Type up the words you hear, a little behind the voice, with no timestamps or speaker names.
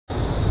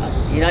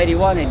In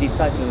 '81, I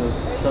decided to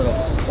sort of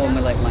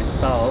formulate my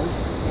style.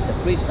 It's a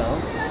freestyle,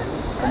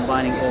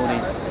 combining all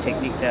these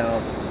techniques that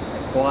I've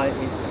acquired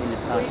in the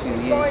past few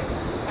years.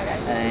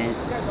 And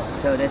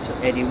so that's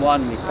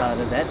 '81 we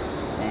started that.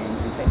 And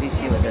in fact, this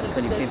year was our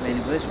 25th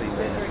anniversary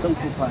where the Kung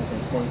Fu Punch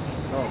and say,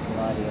 oh,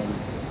 karate and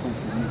Kung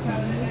Fu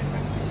movement.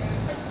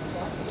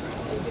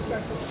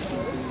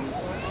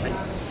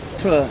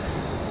 Throw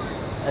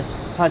a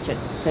punch at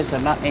Sensei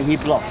Mark and he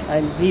blocks,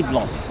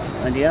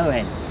 on the other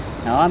hand.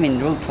 Now I'm in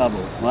real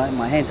trouble, right?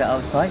 My hands are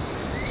outside.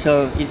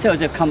 So instead of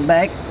just come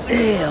back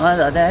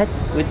like that,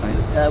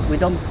 we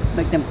don't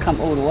make them come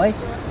all the way.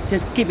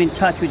 Just keep in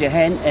touch with your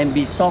hand and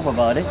be soft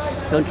about it.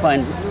 Don't try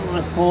and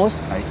force.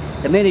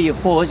 The minute you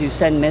force, you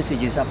send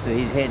messages up to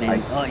his head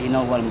and oh, you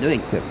know what I'm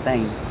doing.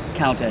 Bang,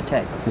 counter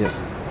attack.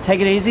 Take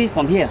it easy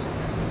from here.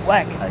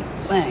 Whack,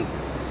 bang.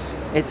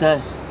 It's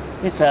a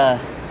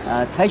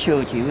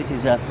taishoji, which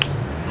is a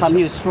palm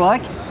heel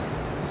strike.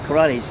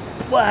 Karate is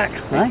whack,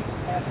 right?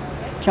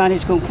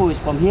 Chinese Kung Fu is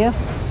from here.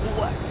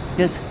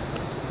 Just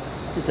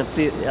a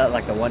few,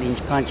 like a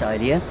 1-inch punch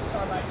idea.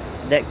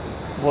 That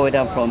boiled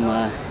down from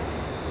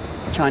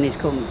Chinese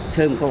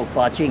term called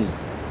Fa Ching.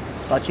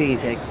 Fa Ching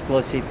is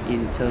explosive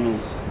internal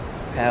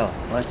power,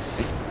 right?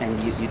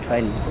 And you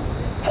train.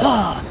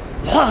 Oh,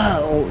 I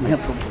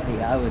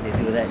would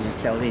do that in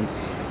Shaolin.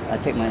 I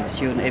take my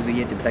student every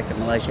year to back to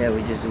Malaysia.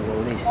 We just do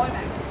all this.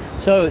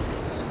 So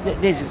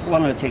this is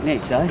one of the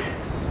techniques, right?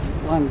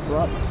 1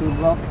 block, 2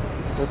 block,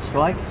 just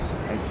strike.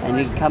 And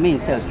you can come in,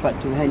 instead of strike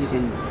 2 hands, you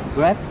can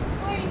grab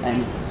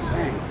and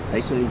bang.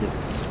 That's what we do.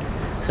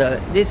 So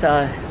these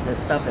are the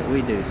stuff that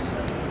we do.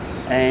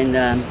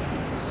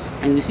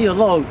 And you see a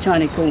lot of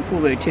Chinese Kung Fu,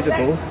 very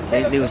typical.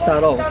 They will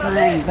start off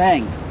bang,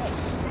 bang,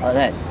 like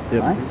that.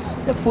 Right?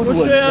 The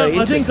footwork very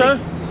interesting. I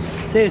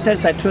think so. See, it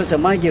says I throw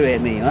some migraine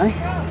at me, right?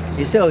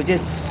 Instead of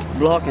just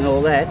block and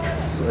all that,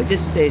 we'll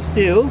just stay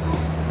still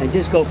and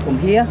just go from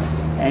here,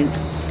 and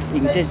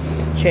you can just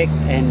check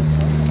and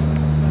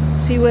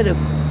see where the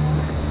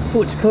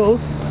foot's cold.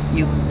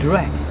 You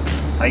drag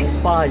as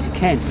far as you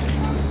can.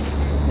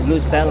 You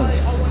lose balance.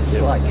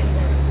 Like,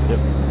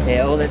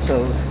 yeah, all that.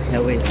 So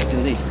now we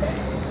do this.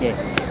 Yeah,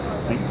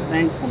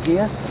 bang from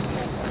here,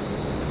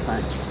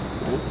 punch.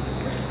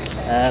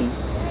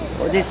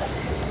 For this,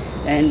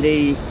 and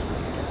the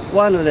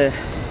one of the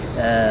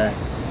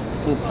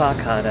full park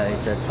kata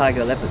is a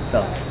tiger leopard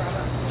style.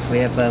 We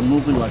have a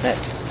movement like that.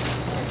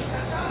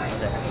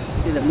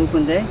 See the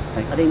movement there?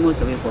 I think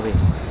most of you probably.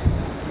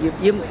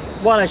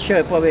 What I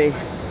show probably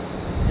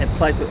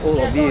applies to all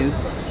of you.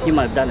 You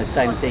might have done the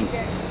same thing.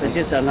 But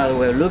just another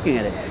way of looking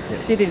at it.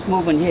 See this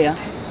movement here?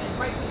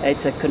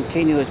 It's a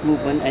continuous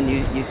movement, and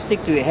you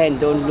stick to your hand,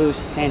 don't lose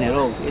hand at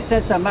all. It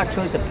says Mark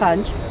throws a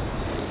punch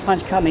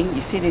coming,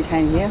 you see this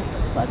hand here,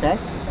 like that.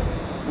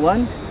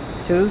 1,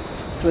 2,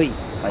 3.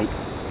 Right.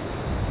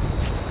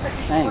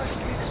 Bang.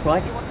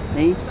 Strike,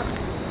 knee.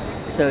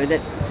 So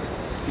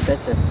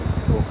that's a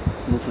cool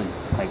movement.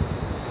 Right.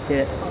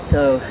 Yeah.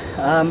 So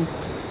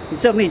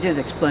instead of me just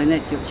explain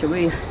it, should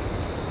we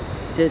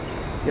just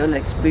you want to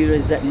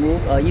experience that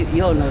move?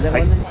 You all know that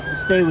one.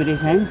 Stay with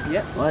his hand.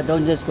 Yeah. Well,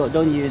 don't just go.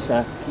 Don't use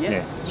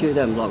shoot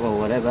them block or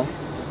whatever.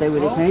 Stay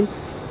with his hand.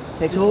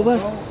 Take over.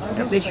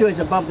 Make sure it's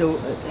above the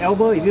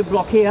elbow. If you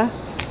block here,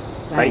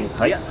 bang.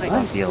 Right.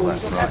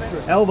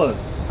 Elbow.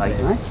 Right.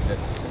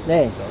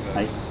 There.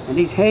 And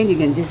this hand you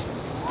can just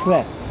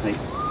grab.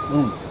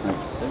 Boom.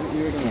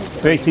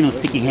 Very simple,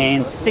 sticky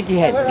hands. Sticky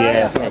hand.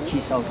 Yeah.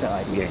 Cheese out the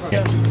idea.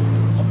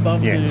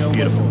 Above the elbow.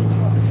 Beautiful.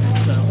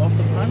 So off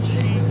the punch.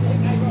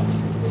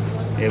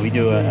 Yeah, we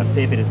do a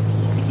fair bit of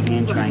sticky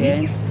hand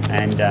training,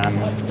 and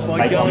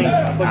by going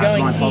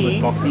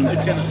here, boxing,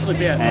 it's going to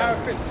slip out.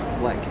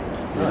 Whack.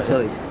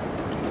 So it's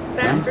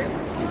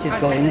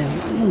just go in there.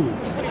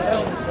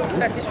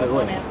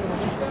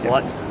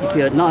 What? If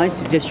you're nice,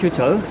 you just shoot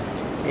out.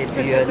 If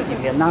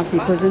you're a nasty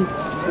person,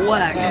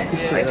 whack.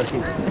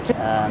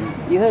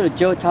 You heard of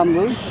Joe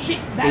Tambu?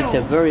 It's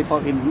a very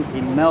popular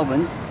in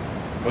Melbourne.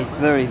 It's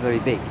very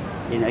big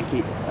in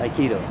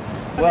Aikido.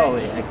 Well,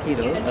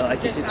 Aikido,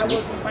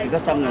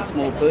 because I'm a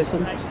small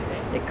person,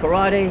 the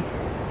karate,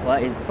 well,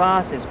 in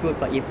fast is good,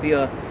 but if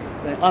you're,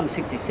 I'm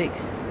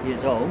 66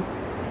 years old,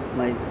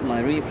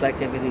 my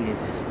reflex, everything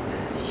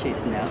is shit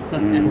now.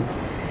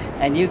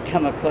 And you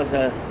come across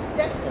a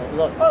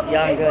lot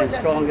younger and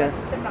stronger,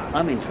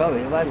 I'm in trouble.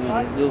 If I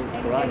don't do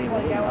karate,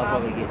 I'll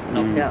probably get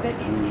knocked out.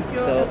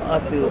 So I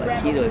feel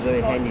Aikido is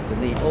very handy to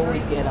me.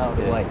 Always get out of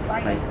the way.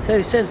 So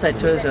it says that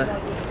throws a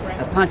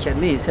punch at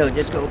me, so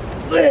just go,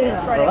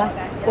 alright?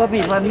 What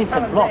if I miss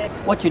a block?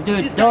 What you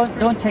do,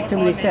 don't take too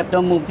many steps,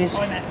 don't move this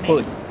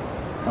foot.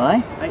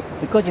 Alright?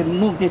 Because you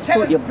move this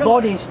foot, your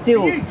body is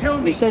still,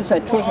 it says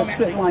I throw a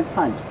straight line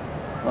punch.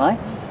 Right?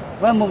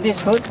 If I move this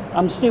foot,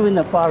 I'm still in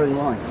the firing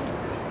line.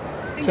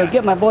 So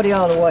get my body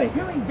out of the way.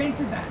 Who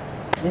invented that?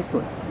 This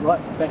foot,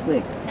 right back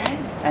leg.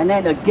 And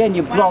then again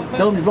you block,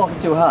 don't block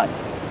it too hard.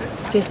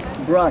 Just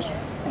brush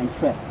and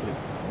trap.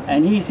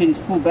 And he's in his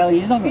full belly,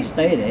 he's not going to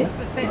stay there.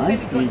 Right?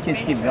 He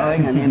just keep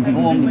going and then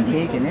boom,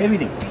 kick and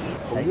everything.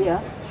 So here,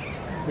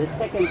 The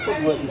second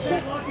footwork is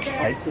that.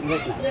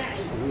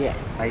 Yeah.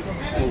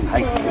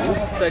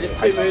 So just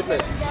two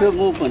movements. Two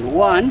movements.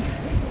 One.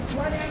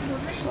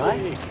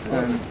 Right.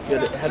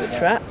 Have it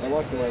trapped.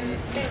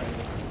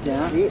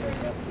 Down.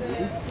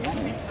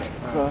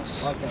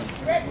 Cross.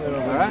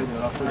 Alright.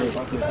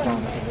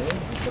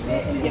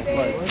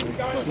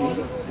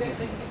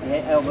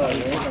 Yeah, elbow, yeah,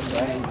 that's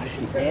right.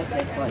 Yeah,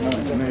 that's right.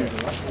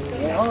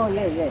 Yeah, oh,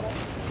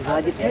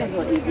 yeah. Depends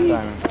on if you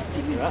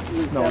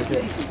No, I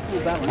did.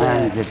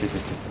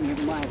 You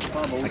might have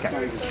trouble.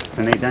 Okay.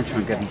 And then don't try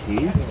and grab his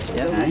hand.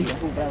 Yeah.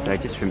 Okay. So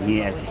just from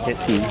here, as he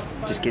steps in,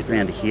 just get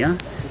round to here.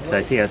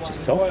 So see how it's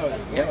just soft?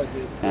 Yep.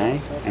 Okay.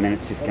 And then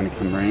it's just going to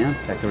come around,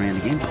 back around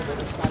again.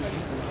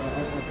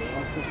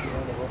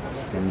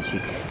 And she,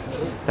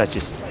 so it's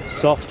just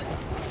soft.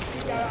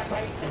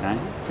 Okay.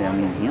 So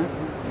I'm in here.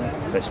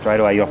 So straight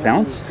away you're off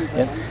balance.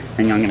 Yep.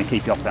 And I'm going to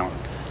keep you off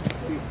balance.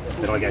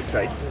 But I go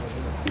straight.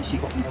 And she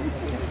got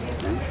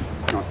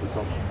nice and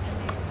soft.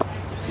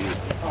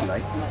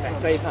 Right.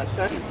 Three punch,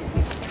 don't you?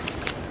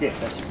 Yes,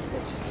 that's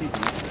just two.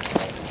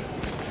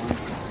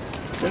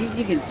 So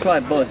you can try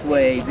both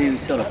ways, you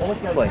sort of,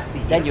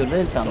 then you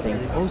learn something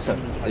also.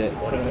 Yeah.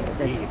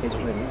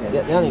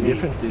 The only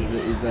difference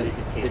is that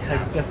it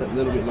takes just a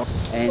little bit longer.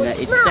 And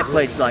that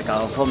place like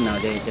our home now.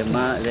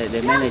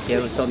 The manager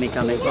who saw me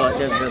coming,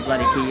 the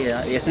bloody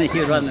key,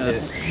 you run.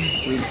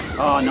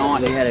 Oh,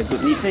 nice. We had a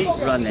good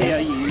run there.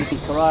 You can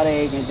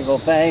karate, you can go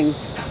bang,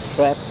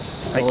 trap,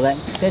 all that.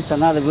 That's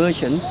another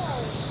version.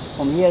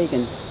 From here you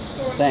can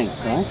bang,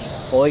 right?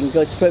 Or you can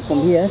go straight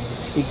from here.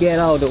 You get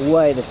out of the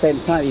way at the same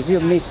time. If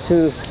you miss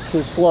too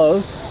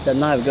slow, the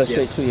knife goes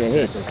straight through your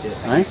head.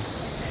 Right?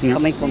 Yeah.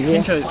 Coming from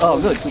here. Oh,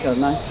 good. Good,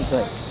 nice.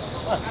 Great.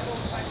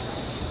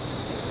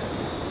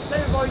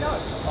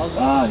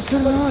 Oh, it's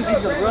good enough.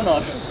 You've got a run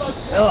on.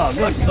 Oh,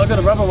 good. I've got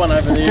a rubber one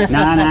over there.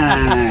 No.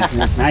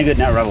 No good,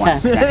 no rubber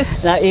one. No.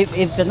 Now,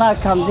 if the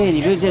knife comes in,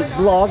 if you just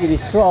block, if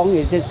it's strong,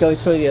 it just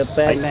goes through your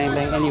bang, bang,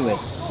 bang anyway.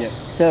 Yeah.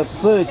 So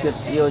first,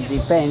 your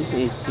defense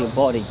is your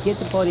body. Get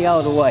the body out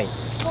of the way.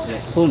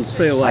 Boom,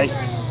 straight away.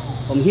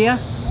 From here,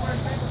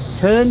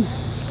 turn,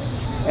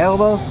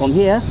 elbow, from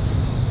here.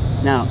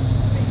 Now,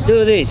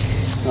 do this,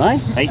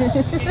 right?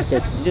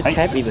 Just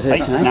tap if it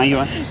hurts, right? No, you're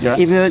right.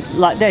 If you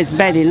like that, it's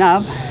bad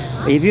enough.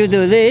 If you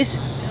do this,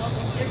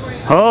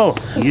 Oh,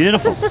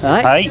 beautiful.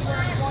 right?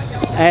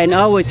 And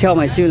I always tell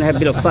my students, have a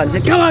bit of fun.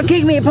 Say, come on,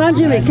 kick me, punch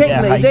me, kick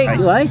me,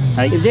 right?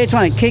 If they're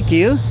trying to kick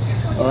you,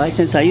 all right,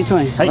 since you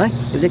trying, right?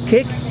 If they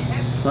kick,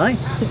 right?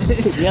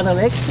 Kick the other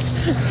leg.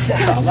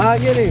 I'll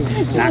get him.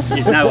 No,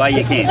 there's no way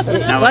you can. No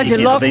way Once you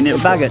lock, Been there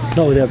bug it.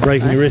 Not without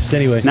breaking your wrist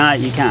anyway. No,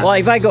 you can't. Well,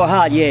 if I go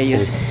hard, yeah,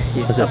 you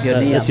stop your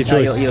knee up. That's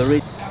your choice. Your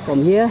wrist.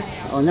 From here,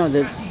 oh no,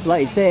 the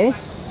blade's there.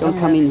 Don't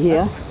come in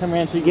here. Come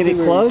around so you Give it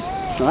close,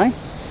 right?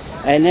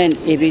 And then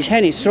if his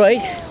hand is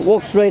straight,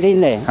 walk straight in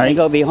there and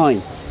go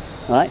behind,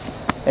 right?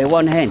 And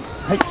one hand.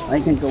 I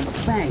can go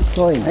bang,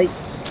 throw him. Hey.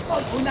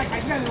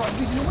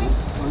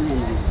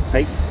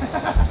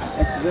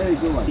 That's a very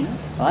good one.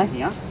 Right?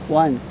 Here.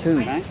 1,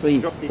 2, 3,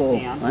 Drop this 4.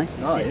 down. Right?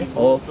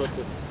 All Or sorts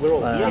of, we're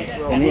all here.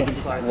 from here.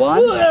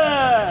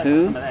 1,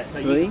 2,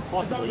 3,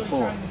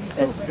 4.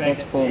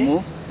 That's 4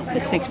 move.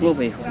 The 6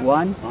 move is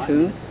 1,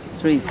 2,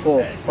 3,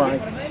 4,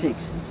 5,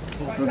 6.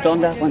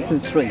 Redonda, 1, 2,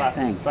 3.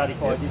 Bang.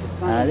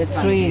 The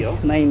 3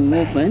 main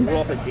movements.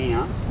 Drop it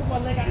down.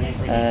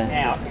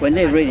 When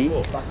they're ready,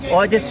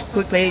 or just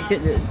quickly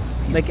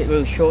make it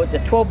real short. The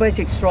 12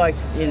 basic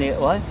strikes in it,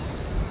 right?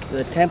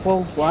 The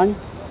temple, 1,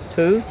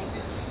 2,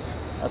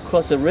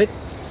 across the rib,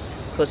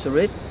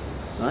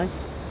 right?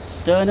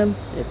 Sternum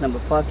is number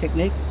 5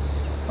 technique,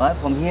 right?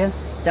 From here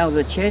down to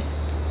the chest,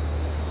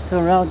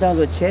 turn around down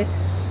to the chest,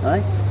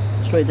 right?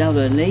 Straight down to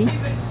the knee,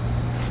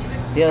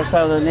 the other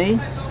side of the knee,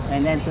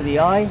 and then to the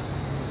eye,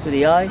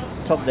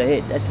 top of the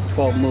head. That's a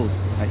 12 move.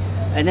 Right?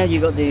 And then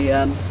you got the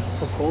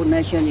for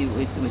coordination,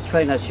 we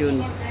train our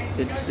students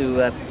to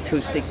do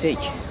 2 sticks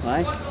each,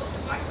 right?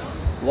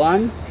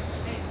 1,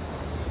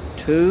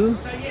 2,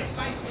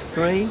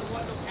 3,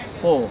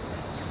 4.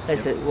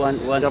 That's it. One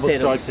Double set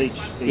strikes of,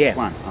 each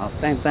one.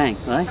 Bang, bang,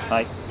 right?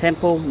 Right.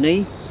 Temple,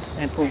 knee,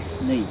 temple,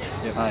 knee.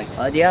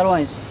 Right. The other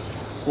one is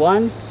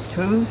 1,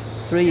 2,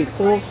 3,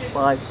 4,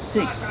 5,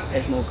 6.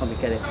 That's more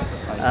complicated.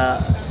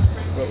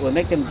 We'll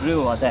make them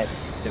drill like that.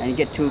 And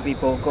get 2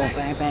 people go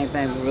bang, bang,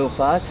 bang real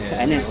fast,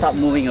 and then start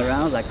moving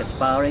around like a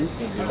sparring,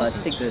 but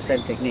stick to the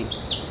same technique.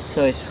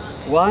 So it's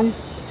 1,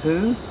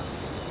 2,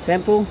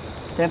 temple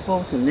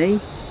to knee.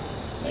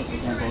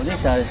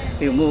 These are a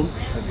few moves.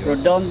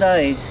 Redonda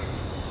is,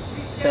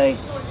 say,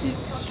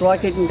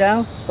 striking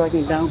down,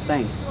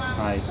 bang.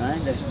 Right.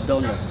 That's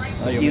redonda.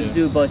 So you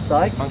do both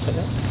sides.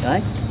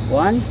 Right?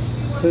 1,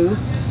 2,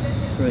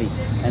 3.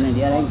 And then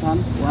the other hand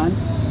comes 1,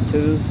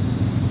 2,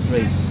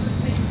 3.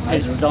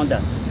 That's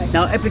redonda.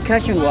 Now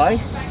application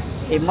wise,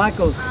 it might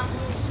go,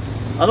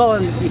 a lot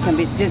of them, it can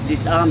be just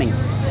disarming,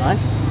 right?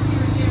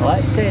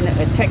 Right? Say an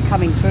attack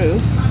coming through,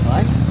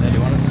 right?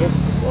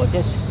 Or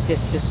just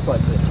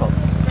straight to the top.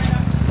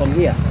 From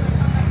here,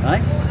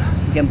 right?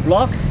 You can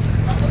block,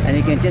 And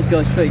you can just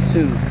go straight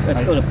to,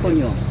 let's call it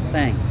punyo,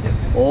 bang.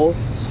 Or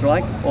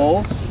strike,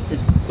 or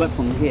just grab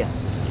from here.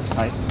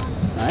 Right?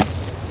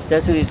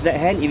 That's when it's that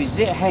hand. If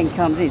that hand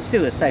comes in,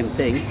 still the same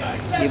thing.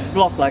 You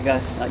block like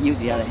a, use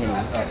the other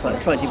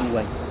hand. Try a different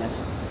way.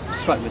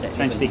 Strike with that.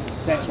 Change sticks.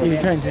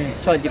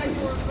 Try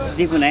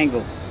different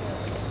angle.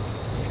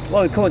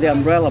 What we call the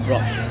umbrella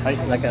block, right?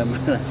 Like an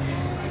umbrella.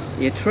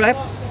 You trap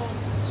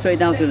straight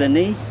down to the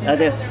knee,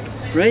 the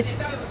wrist,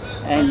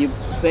 and you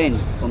bend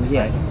from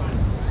here.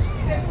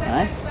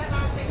 Right?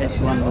 That's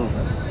one move.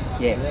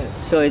 Yeah.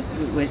 So it's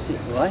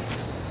right.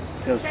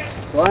 So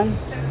one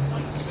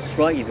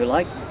strike if you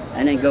like,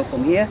 and then go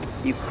from here.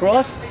 You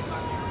cross,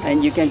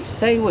 and you can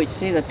sandwich.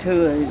 See the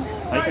two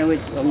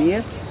sandwich from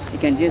here. You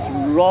can just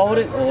roll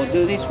it, or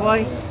do this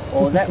way,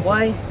 or that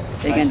way.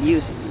 They can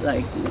use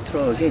like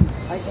throw again.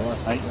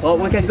 Well,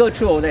 we can go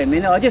through all that in a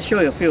minute. I'll just show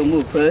you a few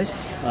moves first.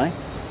 Right.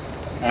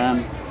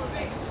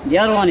 The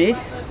other one is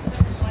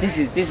this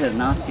is a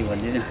nasty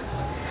one. You know.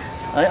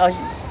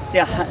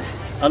 There are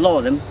a lot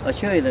of them. I'll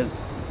show you the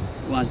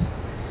ones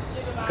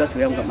because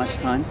we haven't got much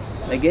time.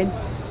 Again,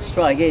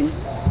 strike again.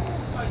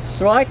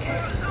 Strike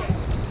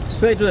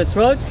straight to the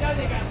throat.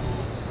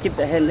 Keep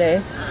the hand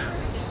there.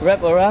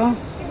 Wrap around.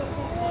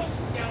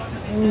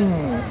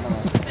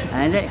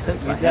 And that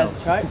hurts my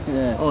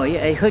head. Oh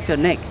yeah, it hurts your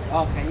neck.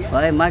 Okay, yeah.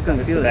 Well, it might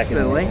confuse it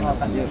straight away. Well,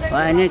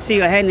 and then see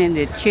your hand in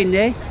the chin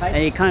there,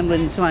 and you can't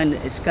even try and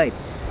escape.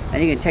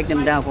 And you can take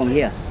them down from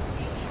here.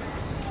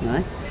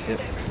 Right? Yep.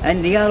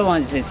 And the other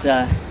ones is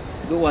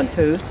good one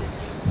too.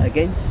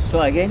 Again,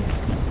 try again.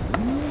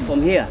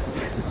 From here.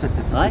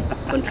 Right?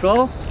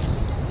 Control.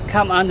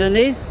 Come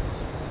underneath.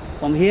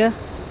 From here,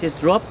 just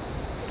drop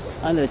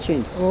under the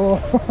chin. Oh.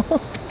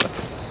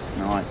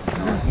 Nice.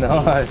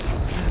 Nice.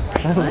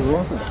 That was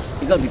awesome.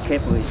 You gotta be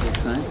careful with this,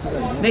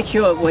 right? Make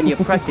sure when you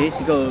practice,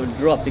 you go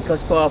drop because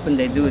quite often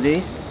they do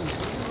this.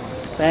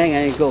 Bang,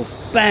 and you go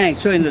bang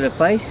straight into the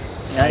face.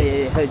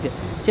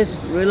 Just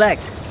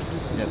relax.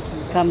 Yep.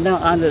 Come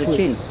down under the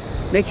chin.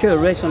 Make sure you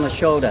rest on the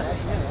shoulder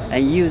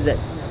and use it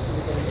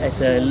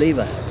as a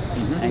lever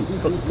and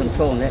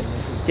control that.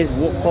 Just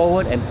walk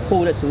forward and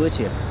pull it towards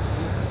you.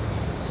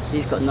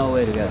 He's got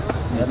nowhere to go.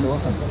 That's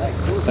awesome.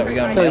 So we're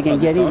going so you can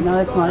get in. No,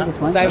 that's fine. This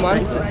one. Same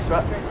one.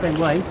 Same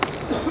way.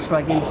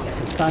 Strike in,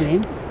 stun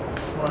in,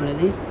 one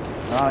underneath.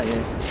 Oh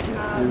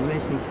yeah. And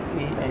rest is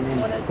in and then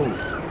pull. Is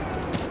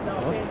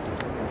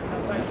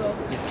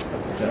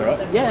that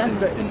alright? Yeah, that's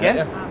great.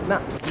 Yeah. No.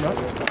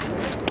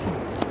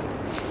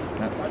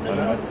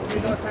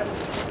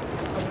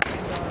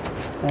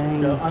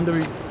 Bang. Under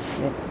it.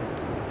 Yeah.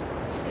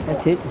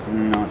 That's it.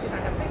 Nice.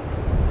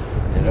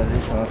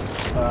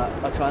 Alright,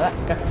 I'll try that.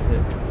 Okay.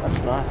 That's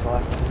nice,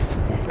 right?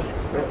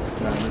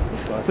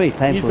 It's pretty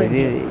painful.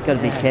 You've got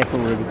to be careful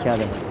with each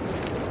other.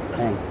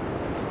 Bang.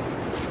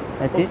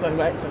 That's it.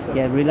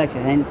 Yeah, relax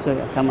your hand so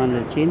you come under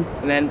the chin.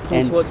 And then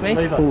pull towards me?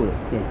 Pull it,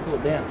 yeah. Pull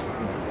it down.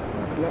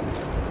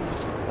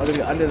 I'll do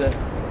it under the...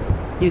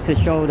 Use the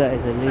shoulder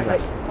as a lever.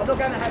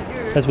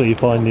 That's where you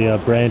find the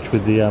branch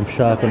with the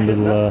sharpened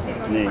little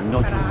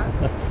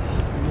nodules.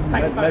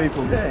 Maybe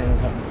pull this in or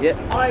something. Yeah.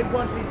 I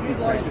wanted you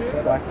guys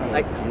to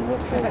Like you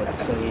walk forward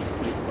so he's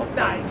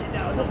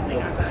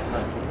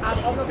I'm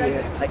not going to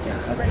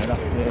That's better.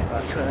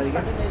 Yeah. try that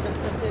again.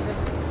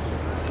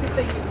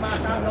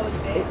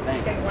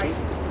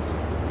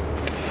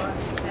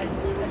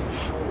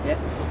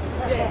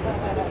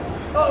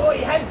 Oh, well,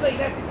 you have been,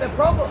 that's the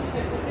problem.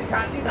 You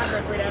can't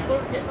referee that for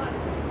it. You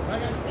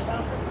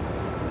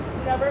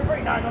know,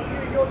 referee, no,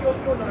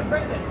 you're not a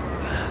friend then.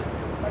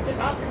 I'm just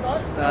asking,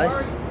 guys. Guys,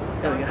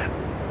 there we go.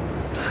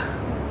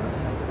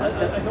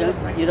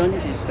 You don't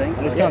need to strength.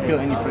 I just can't feel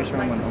any pressure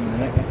on the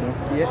neck, that's all.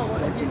 Yeah,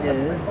 what you do.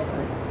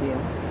 Yeah.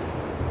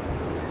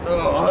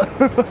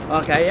 Oh.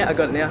 Okay, yeah, I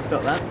got it now. I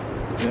felt that.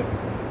 Yep.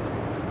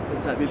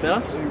 Is that a bit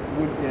better? It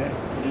would, yeah,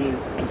 it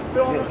is. Just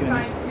But I'm not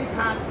saying you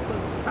can't put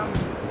some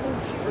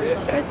bullshit.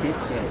 That's it,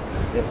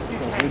 yeah. Yep.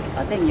 I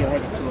think you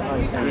had it too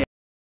high. So